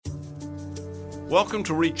Welcome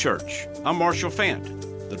to Reed Church. I'm Marshall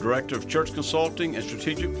Fant, the Director of Church Consulting and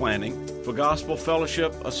Strategic Planning for Gospel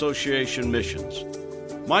Fellowship Association Missions.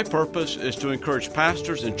 My purpose is to encourage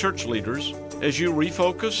pastors and church leaders as you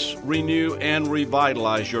refocus, renew, and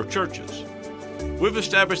revitalize your churches. We've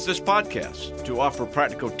established this podcast to offer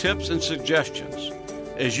practical tips and suggestions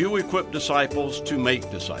as you equip disciples to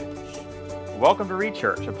make disciples. Welcome to Reed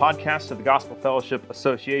Church, a podcast of the Gospel Fellowship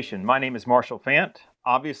Association. My name is Marshall Fant.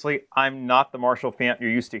 Obviously, I'm not the Marshall Fant you're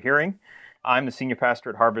used to hearing. I'm the senior pastor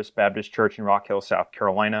at Harvest Baptist Church in Rock Hill, South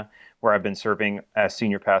Carolina, where I've been serving as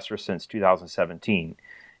senior pastor since 2017.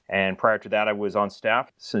 And prior to that, I was on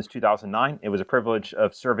staff since 2009. It was a privilege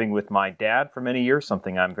of serving with my dad for many years,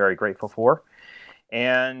 something I'm very grateful for.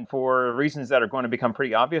 And for reasons that are going to become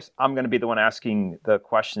pretty obvious, I'm going to be the one asking the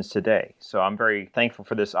questions today. So I'm very thankful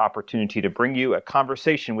for this opportunity to bring you a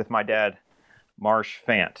conversation with my dad, Marsh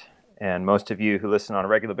Fant. And most of you who listen on a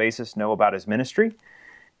regular basis know about his ministry.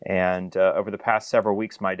 And over the past several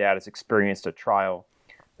weeks, my dad has experienced a trial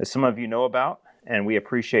that some of you know about, and we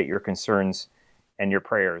appreciate your concerns and your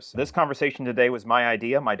prayers. This conversation today was my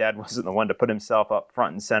idea. My dad wasn't the one to put himself up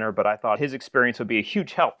front and center, but I thought his experience would be a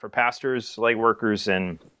huge help for pastors, lay workers,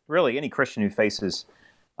 and really any Christian who faces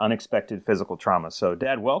unexpected physical trauma. So,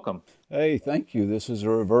 Dad, welcome. Hey, thank you. This is a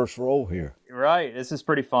reverse role here. Right. This is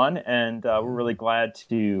pretty fun, and we're really glad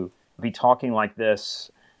to be talking like this.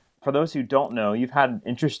 For those who don't know, you've had an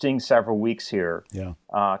interesting several weeks here. Yeah.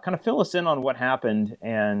 Kind of fill us in on what happened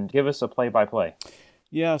and give us a play-by-play.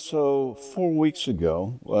 Yeah, so 4 weeks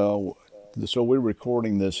ago, so we're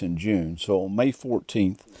recording this in June. So on May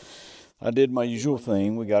 14th, I did my usual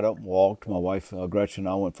thing. We got up and walked. My wife, Gretchen,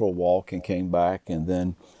 and I went for a walk and came back. And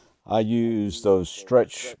then I used those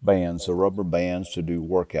stretch bands, the rubber bands, to do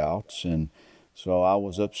workouts. And so I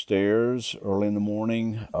was upstairs early in the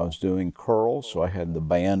morning. I was doing curls, so I had the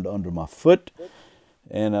band under my foot.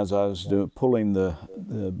 And as I was pulling the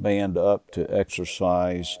band up to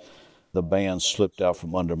exercise, the band slipped out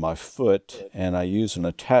from under my foot, and I used an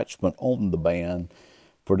attachment on the band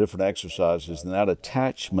for different exercises. And that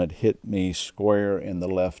attachment hit me square in the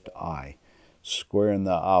left eye, square in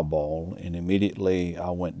the eyeball. And immediately I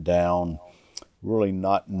went down, really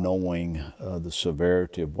not knowing the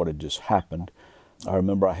severity of what had just happened. I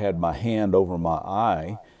remember I had my hand over my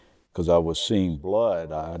eye because I was seeing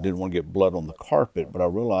blood. I didn't want to get blood on the carpet, but I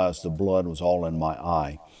realized the blood was all in my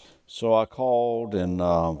eye. So I called, and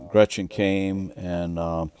Gretchen came, and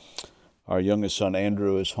our youngest son,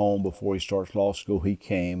 Andrew, is home before he starts law school. He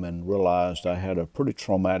came and realized I had a pretty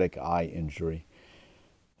traumatic eye injury.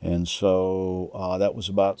 And so that was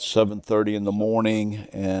about 7:30 in the morning,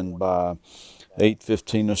 and by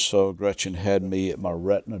 8:15 or so, Gretchen had me at my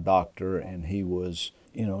retina doctor, and he was,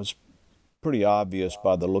 it's pretty obvious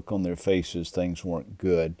by the look on their faces things weren't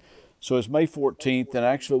good. So it's May 14th, and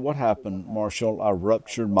actually what happened, Marshall, I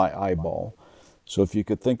ruptured my eyeball. So if you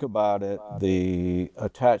could think about it, the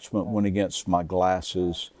attachment went against my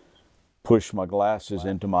glasses, pushed my glasses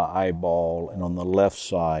into my eyeball, and on the left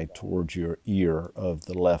side towards your ear of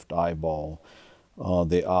the left eyeball,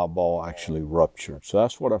 the eyeball actually ruptured. So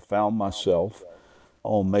that's what I found myself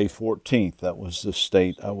on May 14th. That was the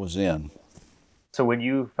state I was in. So when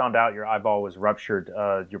you found out your eyeball was ruptured,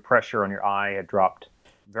 your pressure on your eye had dropped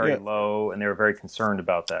very low, and they were very concerned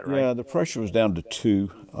about that, right? Yeah, the pressure was down to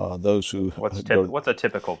 2. Those who what's a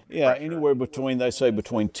typical pressure? Anywhere between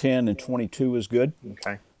 10 and 22 is good.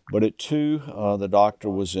 Okay. But at 2, the doctor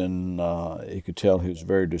was you could tell he was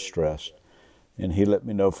very distressed. And he let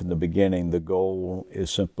me know from the beginning the goal is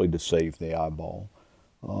simply to save the eyeball.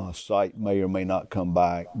 Sight may or may not come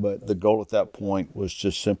back, but the goal at that point was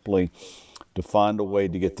just simply to find a way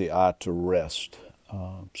to get the eye to rest.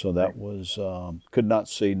 So that was, could not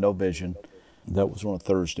see, no vision. That was on a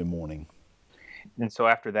Thursday morning. And so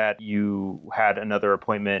after that, you had another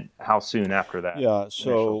appointment. How soon after that? Yeah,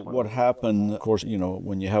 so what happened, of course,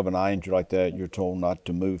 when you have an eye injury like that, you're told not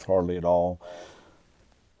to move hardly at all.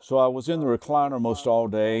 So I was in the recliner most all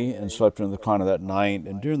day and slept in the recliner that night.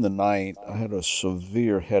 And during the night, I had a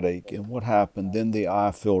severe headache. And what happened, then the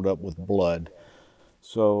eye filled up with blood.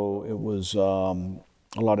 So it was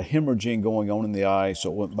a lot of hemorrhaging going on in the eye. So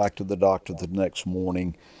I went back to the doctor the next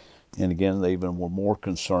morning. And again, they even were more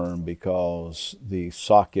concerned because the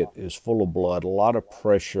socket is full of blood, a lot of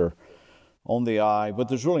pressure on the eye, but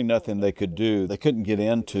there's really nothing they could do. They couldn't get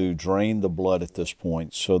in to drain the blood at this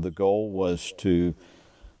point. So the goal was to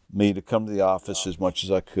come to the office as much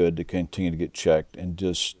as I could to continue to get checked and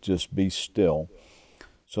just be still.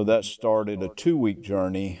 So that started a 2-week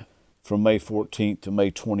journey from May 14th to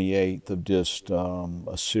May 28th of just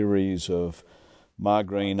a series of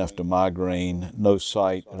migraine after migraine, no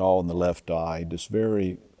sight at all in the left eye. Just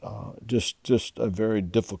a very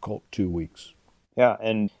difficult 2 weeks. Yeah,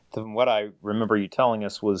 and from what I remember you telling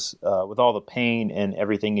us was with all the pain and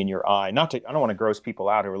everything in your eye. I don't want to gross people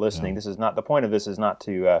out who are listening. Yeah. This is not the point of this. Is not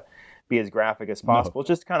to be as graphic as possible. No.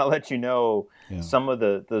 Just to kind of let you know some of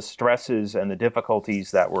the stresses and the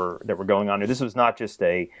difficulties that were going on. This was not just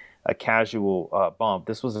a casual bump.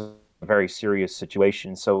 This was a very serious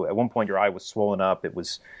situation. So at one point your eye was swollen up. It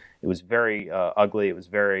was very ugly. It was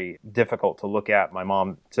very difficult to look at. My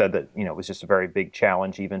mom said that it was just a very big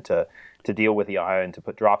challenge even to deal with the eye and to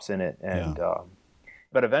put drops in it. And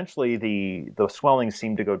but eventually the swelling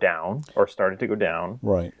seemed to go down, or started to go down.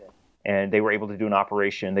 Right. And they were able to do an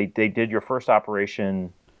operation. They did your first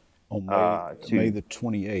operation on May the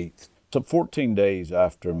 28th. So 14 days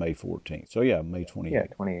after May 14th. So May 28th. Yeah,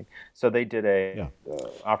 28th. So they did a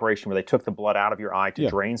operation where they took the blood out of your eye to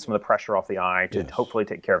drain some of the pressure off the eye to hopefully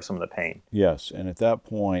take care of some of the pain. Yes, and at that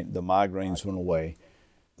point the migraines went away.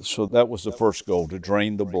 So that was the first goal, to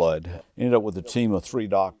drain the blood. Ended up with a team of 3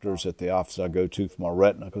 doctors at the office I go to for my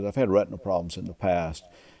retina, because I've had retina problems in the past.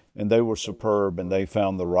 And they were superb, and they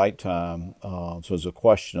found the right time. So it was a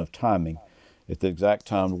question of timing, at the exact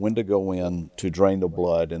time when to go in to drain the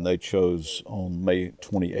blood, and they chose on May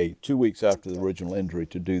 28th, 2 weeks after the original injury,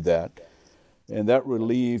 to do that. And that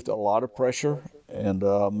relieved a lot of pressure and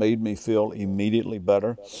made me feel immediately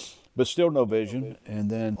better, but still no vision. And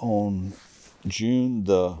then on June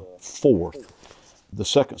the 4th, the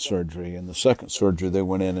second surgery. In the second surgery, they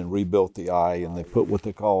went in and rebuilt the eye, and they put what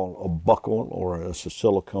they call a buckle, or a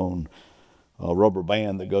silicone rubber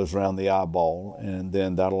band that goes around the eyeball, and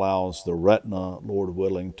then that allows the retina, Lord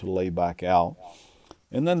willing, to lay back out.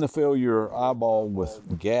 And then they fill your eyeball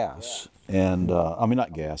with gas, and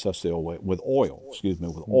not gas, that's the old way, with oil.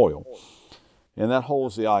 And that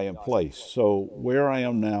holds the eye in place. So where I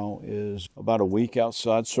am now is about a week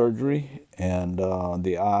outside surgery, and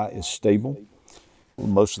the eye is stable.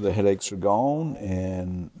 Most of the headaches are gone,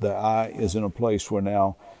 and the eye is in a place where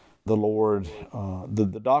now the Lord, the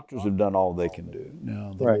doctors have done all they can do.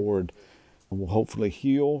 Now the Lord will hopefully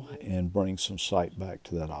heal and bring some sight back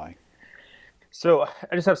to that eye. So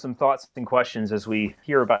I just have some thoughts and questions as we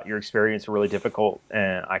hear about your experience. A really difficult,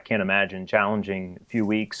 and I can't imagine, challenging few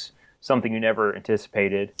weeks, something you never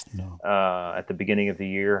anticipated at the beginning of the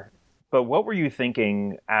year. But what were you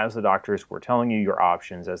thinking as the doctors were telling you your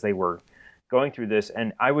options, as they were going through this?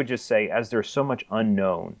 And I would just say, as there's so much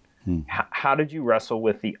unknown, how did you wrestle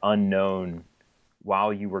with the unknown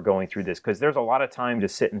while you were going through this? Because there's a lot of time to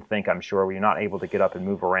sit and think, I'm sure, where you're not able to get up and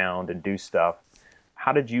move around and do stuff.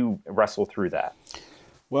 How did you wrestle through that?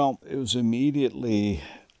 Well, it was immediately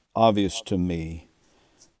obvious to me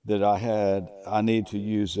that I need to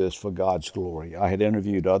use this for God's glory. I had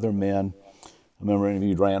interviewed other men. I remember I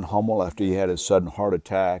interviewed Rand Hummel after he had his sudden heart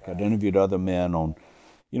attack. I'd interviewed other men on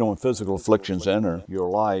when physical afflictions enter your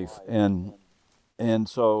life. And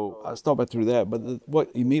so I thought through that. But what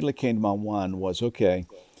immediately came to my mind was, okay,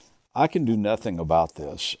 I can do nothing about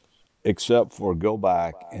this except for go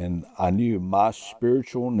back. And I knew my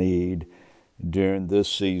spiritual need during this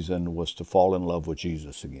season was to fall in love with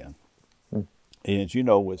Jesus again. And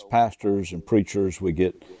as pastors and preachers, we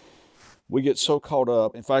get so caught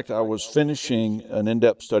up. In fact, I was finishing an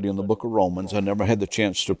in-depth study on the book of Romans. I never had the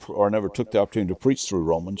chance I never took the opportunity to preach through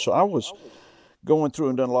Romans. So I was going through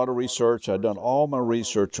and done a lot of research. I'd done all my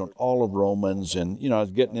research on all of Romans, and I was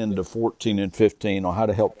getting into 14 and 15 on how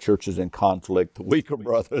to help churches in conflict, the weaker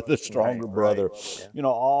brother, the stronger brother,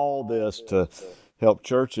 all this to help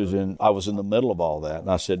churches. And I was in the middle of all that, and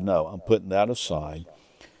I said, no, I'm putting that aside.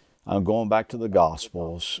 I'm going back to the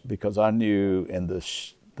Gospels, because I knew in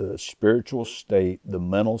the spiritual state, the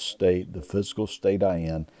mental state, the physical state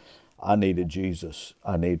I needed Jesus.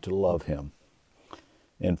 I needed to love him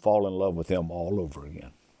and fall in love with him all over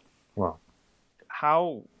again. Wow.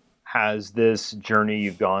 How has this journey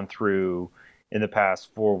you've gone through in the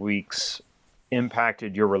past 4 weeks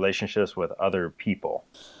impacted your relationships with other people?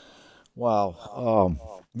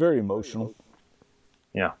 Wow. Very emotional.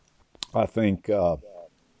 Yeah. I think,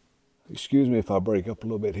 excuse me if I break up a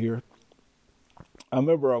little bit here. I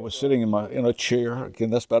remember I was sitting in a chair.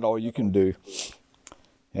 Again, that's about all you can do.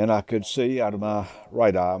 And I could see out of my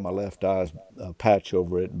right eye, my left eye's a patch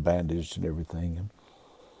over it, and bandaged and everything. And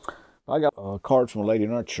I got a card from a lady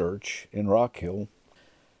in our church in Rock Hill,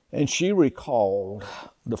 and she recalled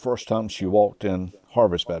the first time she walked in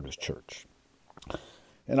Harvest Baptist Church.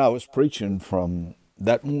 And I was preaching from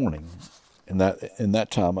that morning. In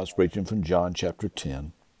that time, I was preaching from John chapter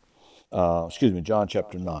 10. John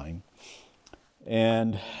chapter 9.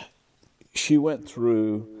 And she went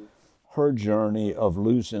through her journey of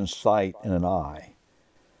losing sight in an eye.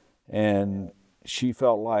 And she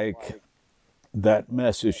felt like that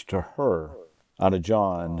message to her out of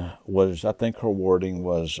John was, I think her wording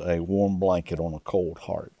was, a warm blanket on a cold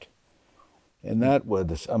heart. And that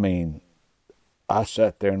was, I mean, I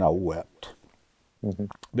sat there and I wept. Mm-hmm.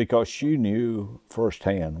 Because she knew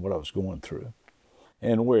firsthand what I was going through.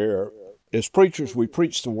 And where, as preachers, we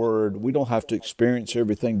preach the word, we don't have to experience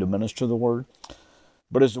everything to minister the word.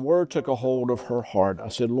 But as the word took a hold of her heart, I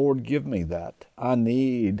said, Lord, give me that. I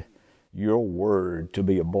need your word to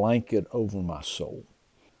be a blanket over my soul.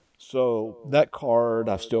 So that card,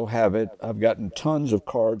 I still have it. I've gotten tons of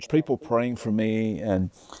cards, people praying for me,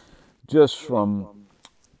 and just from,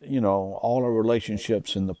 all our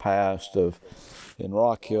relationships in the past in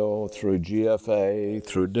Rock Hill, through GFA,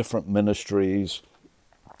 through different ministries.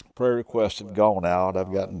 Prayer requests have gone out.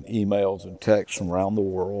 I've gotten emails and texts from around the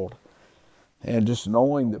world. And just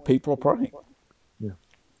knowing that people are praying. Yeah.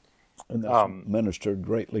 And that's ministered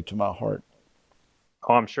greatly to my heart.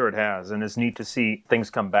 Oh, I'm sure it has. And it's neat to see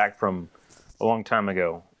things come back from a long time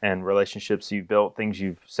ago and relationships you've built, things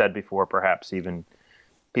you've said before, perhaps even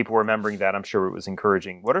people remembering that. I'm sure it was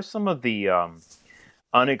encouraging. What are some of the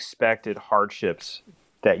unexpected hardships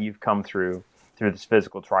that you've come through this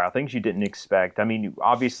physical trial, things you didn't expect? I mean,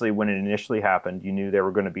 obviously, when it initially happened, you knew there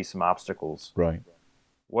were going to be some obstacles. Right.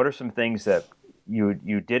 What are some things that you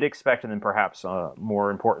did expect, and then perhaps more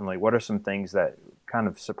importantly, what are some things that kind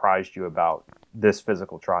of surprised you about this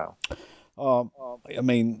physical trial? I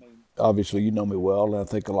mean, obviously, you know me well, and I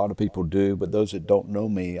think a lot of people do, but those that don't know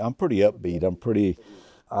me, I'm pretty upbeat. I'm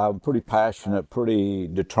pretty passionate, pretty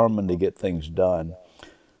determined to get things done.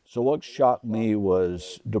 So what shocked me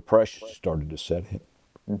was depression started to set in.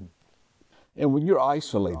 Mm-hmm. And when you're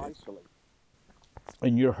isolated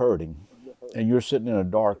and you're hurting and you're sitting in a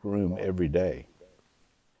dark room every day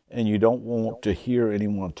and you don't want to hear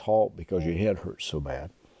anyone talk because your head hurts so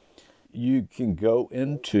bad, you can go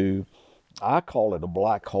into, I call it a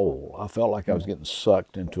black hole. I felt like I was getting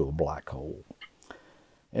sucked into a black hole.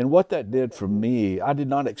 And what that did for me, I did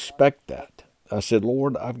not expect that. I said,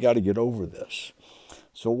 Lord, I've got to get over this.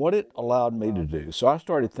 So what it allowed me to do, so I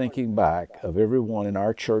started thinking back of everyone in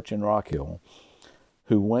our church in Rock Hill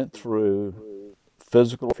who went through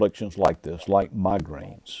physical afflictions like this, like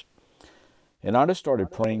migraines. And I just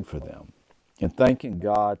started praying for them and thanking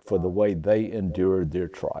God for the way they endured their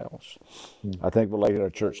trials. I think of a lady at our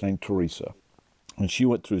church named Teresa, and she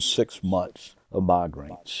went through 6 months of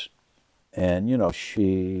migraines. And,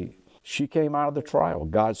 she came out of the trial.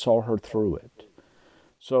 God saw her through it.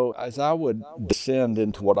 So as I would descend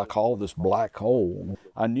into what I call this black hole,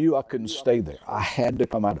 I knew I couldn't stay there. I had to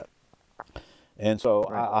come out of it. And so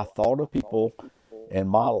I thought of people in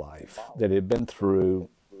my life that had been through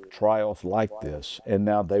trials like this, and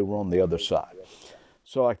now they were on the other side.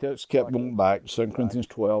 So I just kept going back, 2 Corinthians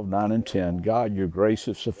 12, 9 and 10, God, your grace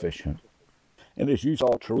is sufficient. And as you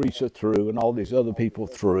saw Teresa through and all these other people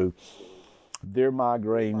through, their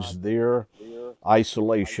migraines, their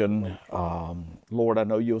isolation, Lord, I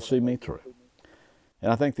know you'll see me through.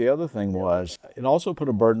 And I think the other thing was, it also put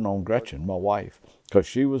a burden on Gretchen, my wife, because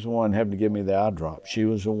she was the one having to give me the eye drop. She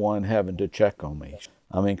was the one having to check on me.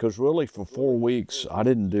 I mean, because really for 4 weeks, I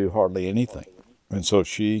didn't do hardly anything. And so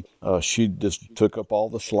she just took up all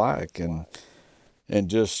the slack and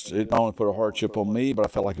just, it not only put a hardship on me, but I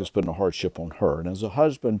felt like it was putting a hardship on her. And as a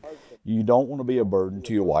husband, you don't want to be a burden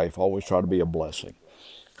to your wife. Always try to be a blessing.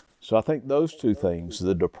 So I think those two things,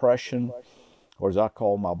 the depression, or as I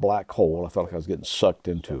call my black hole, I felt like I was getting sucked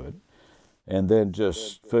into it, and then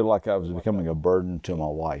just feel like I was becoming a burden to my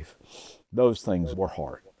wife. Those things were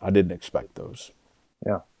hard. I didn't expect those.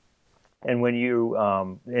 Yeah. And when you,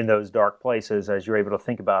 in those dark places, as you're able to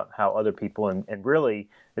think about how other people, and really,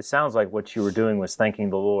 it sounds like what you were doing was thanking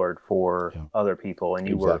the Lord for other people, and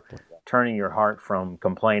you were turning your heart from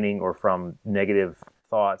complaining or from negative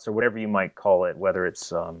thoughts or whatever you might call it, whether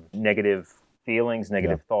it's negative feelings,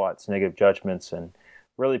 negative thoughts, negative judgments, and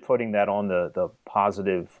really putting that on the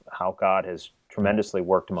positive, how God has tremendously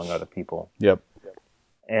worked among other people. Yep.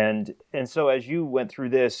 And so as you went through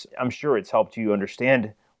this, I'm sure it's helped you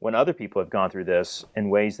understand when other people have gone through this in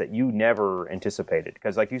ways that you never anticipated.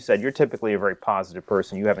 Because like you said, you're typically a very positive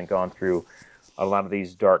person. You haven't gone through a lot of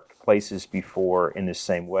these dark places before in the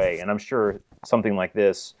same way. And I'm sure something like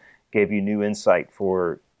this gave you new insight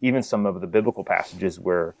for even some of the biblical passages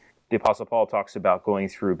where the Apostle Paul talks about going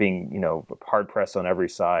through being, hard pressed on every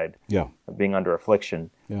side, being under affliction.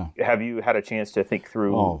 Yeah. Have you had a chance to think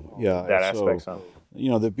through that aspect?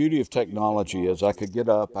 The beauty of technology is I could get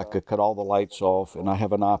up, I could cut all the lights off, and I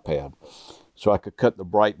have an iPad. so I could cut the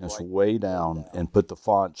brightness way down and put the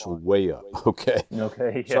fonts way up, okay?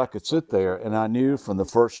 Okay, yeah. So I could sit there, and I knew from the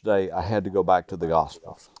first day I had to go back to the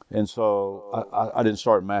Gospels. And so I didn't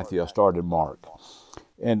start in Matthew, I started in Mark.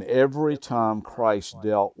 And every time Christ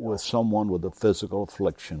dealt with someone with a physical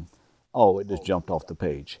affliction, it just jumped off the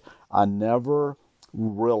page. I never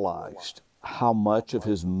realized how much of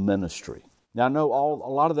his ministry. Now I know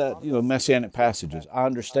a lot of that, messianic passages. I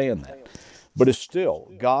understand that. But it's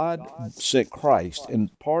still, God sent Christ,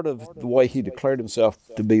 and part of the way he declared himself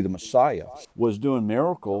to be the Messiah was doing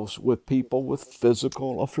miracles with people with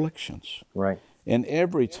physical afflictions. Right. And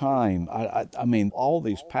every time, I mean, all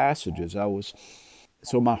these passages,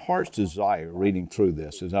 so my heart's desire reading through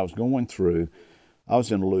this, as I was going through, I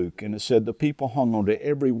was in Luke, and it said the people hung on to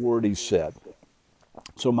every word he said.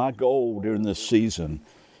 So my goal during this season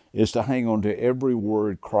is to hang on to every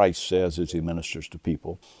word Christ says as he ministers to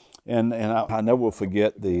people. And I never will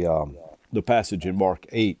forget the passage in Mark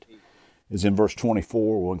 8 is in verse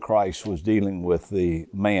 24 when Christ was dealing with the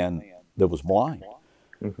man that was blind.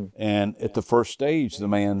 Mm-hmm. And at the first stage, the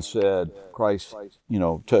man said, Christ,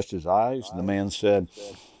 touched his eyes, and the man said,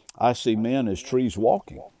 I see men as trees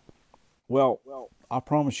walking. Well, I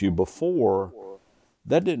promise you, before,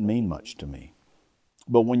 that didn't mean much to me.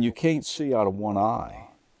 But when you can't see out of one eye,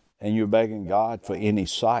 and you're begging God for any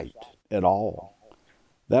sight at all,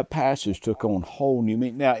 that passage took on whole new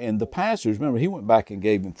meaning. Now, in the passage, remember, he went back and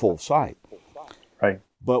gave him full sight. Right.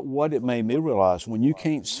 But what it made me realize, when you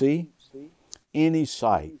can't see any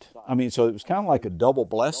sight, so it was kind of like a double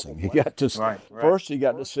blessing. You got to first, you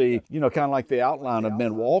got to see, kind of like the outline of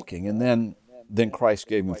men walking, and then Christ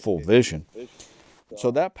gave him full vision.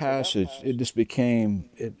 So that passage,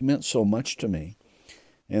 it meant so much to me.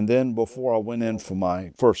 And then before I went in for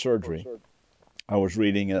my first surgery, I was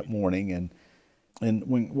reading that morning, and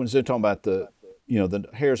when they're talking about the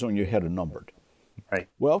hairs on your head are numbered. Right.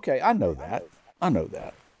 Well, okay, I know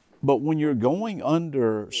that. But when you're going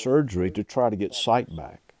under surgery to try to get sight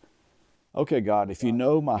back, okay, God, if you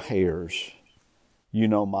know my hairs, you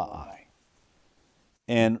know my eye.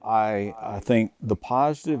 And I think the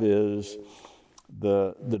positive is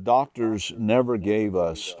the doctors never gave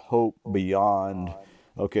us hope beyond,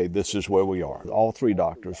 okay, this is where we are. All three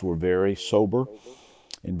doctors were very sober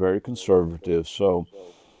and very conservative. So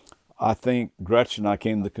I think Gretchen and I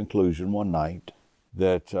came to the conclusion one night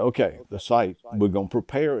that, okay, the sight, we're going to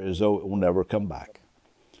prepare as though it will never come back.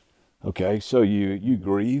 Okay, so you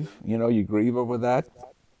grieve, you grieve over that.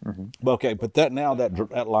 Mm-hmm. Okay, but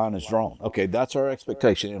that line is drawn. Okay, that's our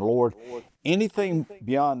expectation. And Lord, anything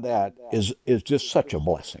beyond that is just such a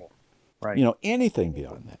blessing. Right. Anything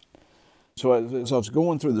beyond that. So as I was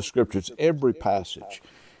going through the scriptures, every passage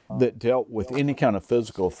that dealt with any kind of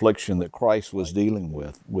physical affliction that Christ was dealing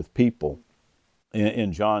with people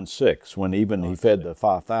in John 6, when even he fed the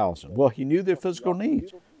 5,000. Well, he knew their physical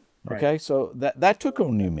needs. Okay, so that took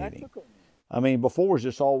on new meaning. Before it was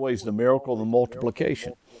just always the miracle of the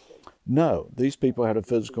multiplication. No, these people had a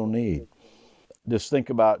physical need. Just think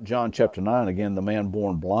about John chapter 9, again, the man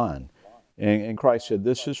born blind. And Christ said,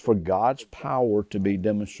 this is for God's power to be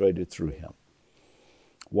demonstrated through him.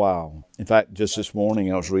 Wow. In fact, just this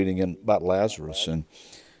morning I was reading about Lazarus and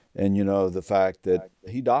the fact that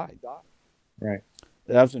he died. Right.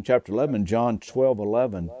 That was in chapter 11, John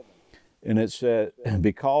 12:11. And it said,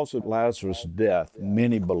 because of Lazarus' death,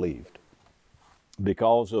 many believed.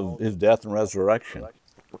 Because of his death and resurrection.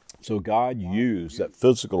 So God used that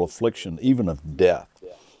physical affliction, even of death,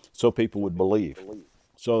 so people would believe.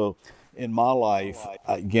 So in my life,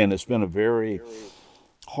 again, it's been a very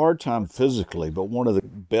hard time physically, but one of the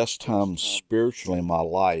best times spiritually in my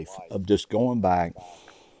life of just going back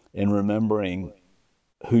and remembering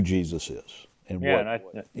who Jesus is. And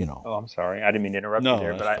Oh, I'm sorry. I didn't mean to interrupt you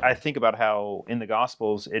there, but I think about how in the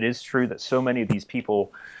Gospels, it is true that so many of these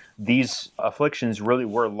people, these afflictions really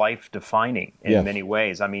were life-defining in many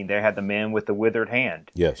ways. They had the man with the withered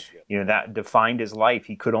hand. Yes. That defined his life.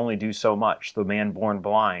 He could only do so much. The man born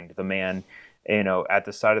blind, the man, at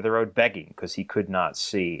the side of the road begging because he could not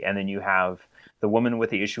see. And then you have the woman with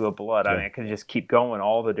the issue of blood. I could just keep going.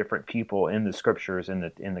 All the different people in the scriptures, in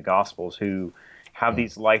the Gospels, who have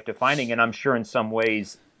these life-defining. And I'm sure in some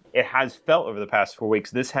ways it has felt over the past 4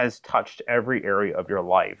 weeks, this has touched every area of your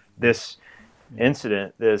life. This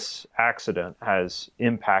incident, this accident has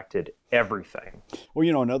impacted everything.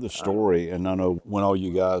 Well, another story, and I know when all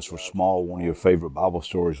you guys were small, one of your favorite Bible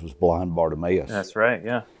stories was blind Bartimaeus. That's right,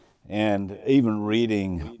 yeah. And even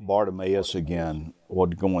reading Bartimaeus again,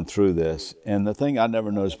 going through this, and the thing I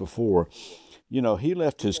never noticed before, he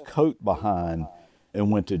left his coat behind and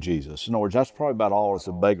went to Jesus. In other words, that's probably about all as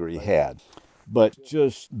a beggar he had. but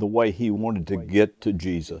just the way he wanted to get to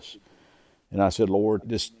Jesus. And I said, Lord,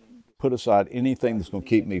 just put aside anything that's going to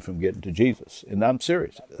keep me from getting to Jesus. And I'm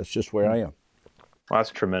serious. That's just where I am. Well, that's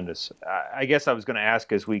tremendous. I guess I was going to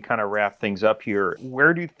ask, as we kind of wrap things up here,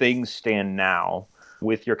 where do things stand now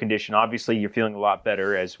with your condition? Obviously, you're feeling a lot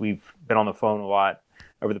better, as we've been on the phone a lot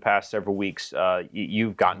over the past several weeks.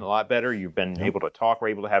 You've gotten a lot better. You've been able to talk. We're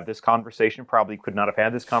able to have this conversation. Probably could not have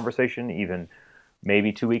had this conversation even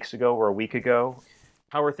maybe 2 weeks ago or a week ago.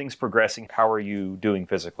 How are things progressing? How are you doing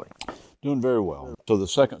physically? Doing very well. So the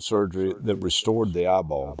second surgery that restored the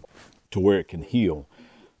eyeball to where it can heal,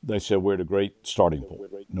 they said we're at a great starting point.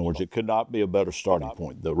 In other words, it could not be a better starting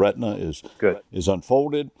point. The retina is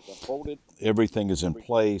unfolded. Everything is in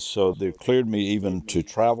place. So they cleared me even to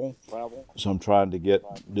travel. So I'm trying to get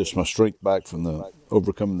just my strength back from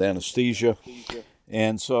overcoming the anesthesia.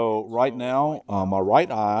 And so right now, my right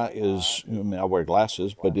eye is, I wear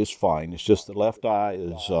glasses, but it's fine. It's just the left eye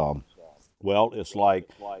is, it's like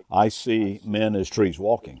I see men as trees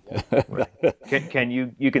walking. Can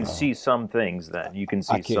you can see some things then? You can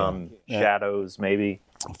see some shadows maybe?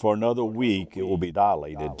 For another week, it will be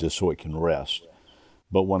dilated just so it can rest.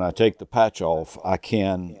 But when I take the patch off, I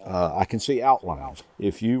can see outlines.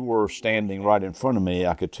 If you were standing right in front of me,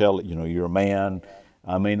 I could tell, you're a man.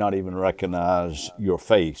 I may not even recognize your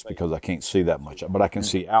face because I can't see that much, but I can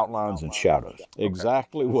see outlines and shadows.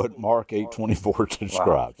 Exactly what Mark 8:24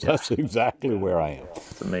 describes. Wow. That's exactly where I am.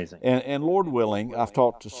 It's amazing. And Lord willing, I've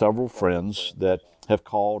talked to several friends that have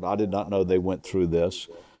called. I did not know they went through this.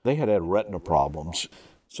 They had retina problems.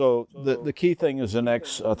 So the key thing is the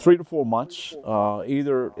next 3 to 4 months,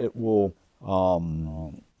 either it will,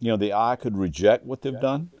 the eye could reject what they've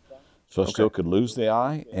done. So I still could lose the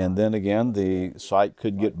eye, and then again, the sight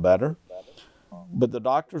could get better. But the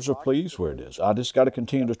doctors are pleased where it is. I just got to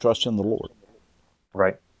continue to trust in the Lord.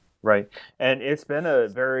 Right. And it's been a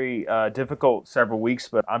very difficult several weeks,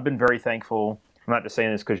 but I've been very thankful. I'm not just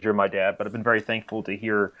saying this because you're my dad, but I've been very thankful to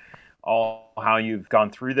hear how you've gone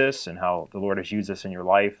through this and how the Lord has used this in your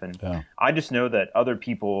life. And I just know that other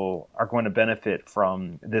people are going to benefit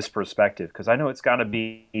from this perspective, because I know it's got to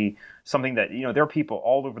be something that, there are people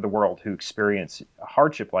all over the world who experience a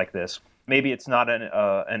hardship like this. Maybe it's not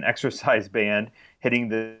an exercise band hitting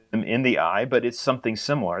them in the eye, but it's something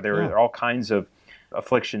similar. There are all kinds of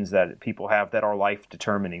afflictions that people have that are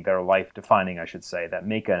life-determining, that are life-defining, I should say, that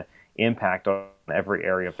make an impact on every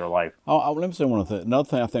area of their life. Let me say one thing. Another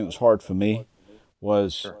thing I think was hard for me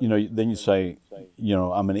was, then you say,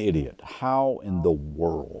 I'm an idiot. How in the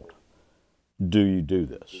world do you do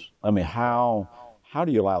this? I mean, how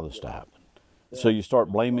do you allow this to happen? So you start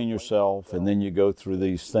blaming yourself, and then you go through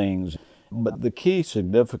these things. But the key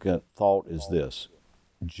significant thought is this: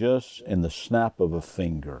 just in the snap of a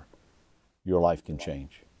finger, your life can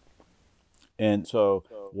change. And so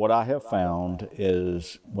what I have found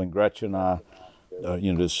is when Gretchen and I,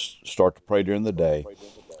 just start to pray during the day,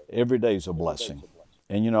 every day is a blessing.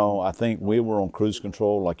 And, I think we were on cruise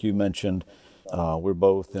control, like you mentioned. We're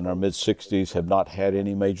both in our mid-60s, have not had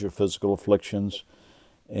any major physical afflictions.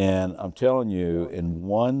 And I'm telling you, in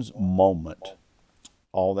one moment,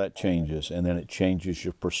 all that changes, and then it changes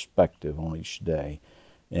your perspective on each day.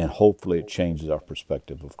 And hopefully it changes our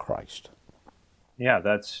perspective of Christ. Yeah,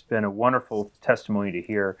 that's been a wonderful testimony to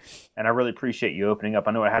hear, and I really appreciate you opening up.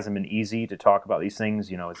 I know it hasn't been easy to talk about these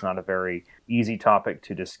things. It's not a very easy topic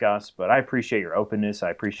to discuss, but I appreciate your openness.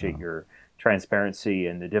 I appreciate your transparency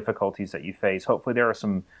and the difficulties that you face. Hopefully there are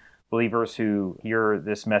some believers who hear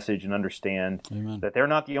this message and understand that they're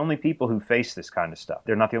not the only people who face this kind of stuff.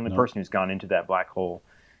 They're not the only person who's gone into that black hole,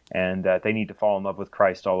 and that they need to fall in love with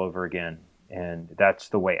Christ all over again. And that's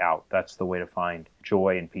the way out. That's the way to find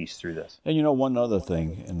joy and peace through this. And one other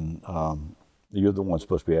thing, and you're the one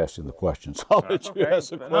supposed to be asking the questions. I'll let you ask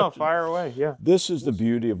the question. No, fire away, yeah. This is the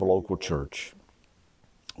beauty of a local church.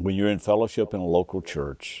 When you're in fellowship in a local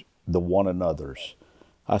church, the one another's.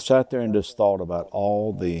 I sat there and just thought about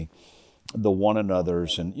all the one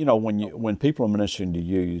another's. And, when people are ministering to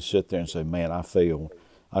you, you sit there and say, man, I failed.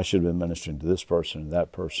 I should have been ministering to this person and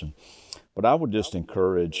that person. But I would just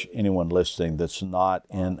encourage anyone listening that's not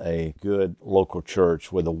in a good local church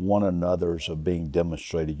where the one another's are being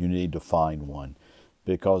demonstrated, you need to find one,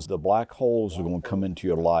 because the black holes are going to come into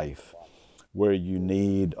your life where you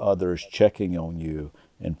need others checking on you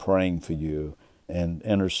and praying for you and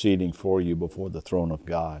interceding for you before the throne of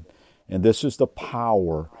God. And this is the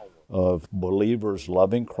power of believers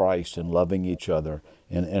loving Christ and loving each other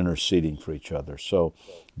and interceding for each other. So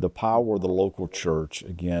the power of the local church,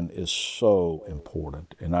 again, is so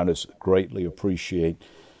important. And I just greatly appreciate,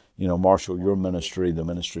 Marshall, your ministry, the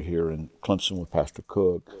ministry here in Clemson with Pastor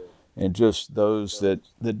Cook, and just those that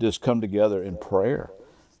just come together in prayer.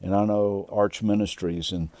 And I know Arch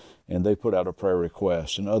Ministries, and they put out a prayer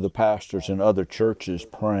request, and other pastors and other churches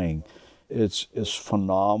praying. It's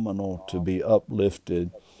phenomenal to be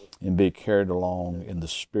uplifted and be carried along in the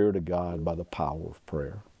Spirit of God by the power of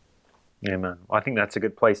prayer. Amen. Well, I think that's a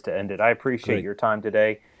good place to end it. I appreciate your time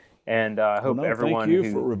today, and I hope everyone. Thank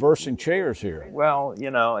you for reversing chairs here. Well,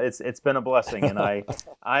 it's been a blessing, and I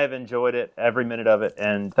have enjoyed it, every minute of it.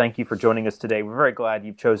 And thank you for joining us today. We're very glad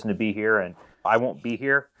you've chosen to be here, and I won't be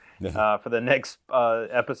here for the next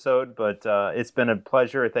episode, but it's been a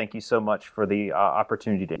pleasure. Thank you so much for the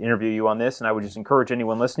opportunity to interview you on this, and I would just encourage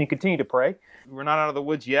anyone listening, continue to pray. We're not out of the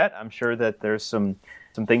woods yet. I'm sure that there's some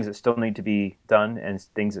things that still need to be done and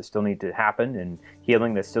things that still need to happen and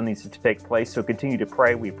healing that still needs to take place. So continue to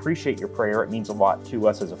pray. We appreciate your prayer. It means a lot to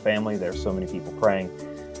us as a family. There's so many people praying,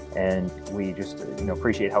 and we just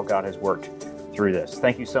appreciate how God has worked through this.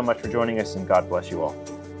 Thank you so much for joining us, and God bless you all.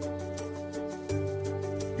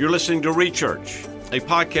 You're listening to ReChurch, a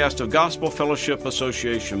podcast of Gospel Fellowship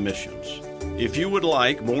Association Missions. If you would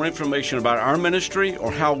like more information about our ministry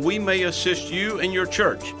or how we may assist you and your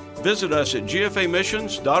church, visit us at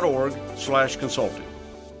gfamissions.org/consulting.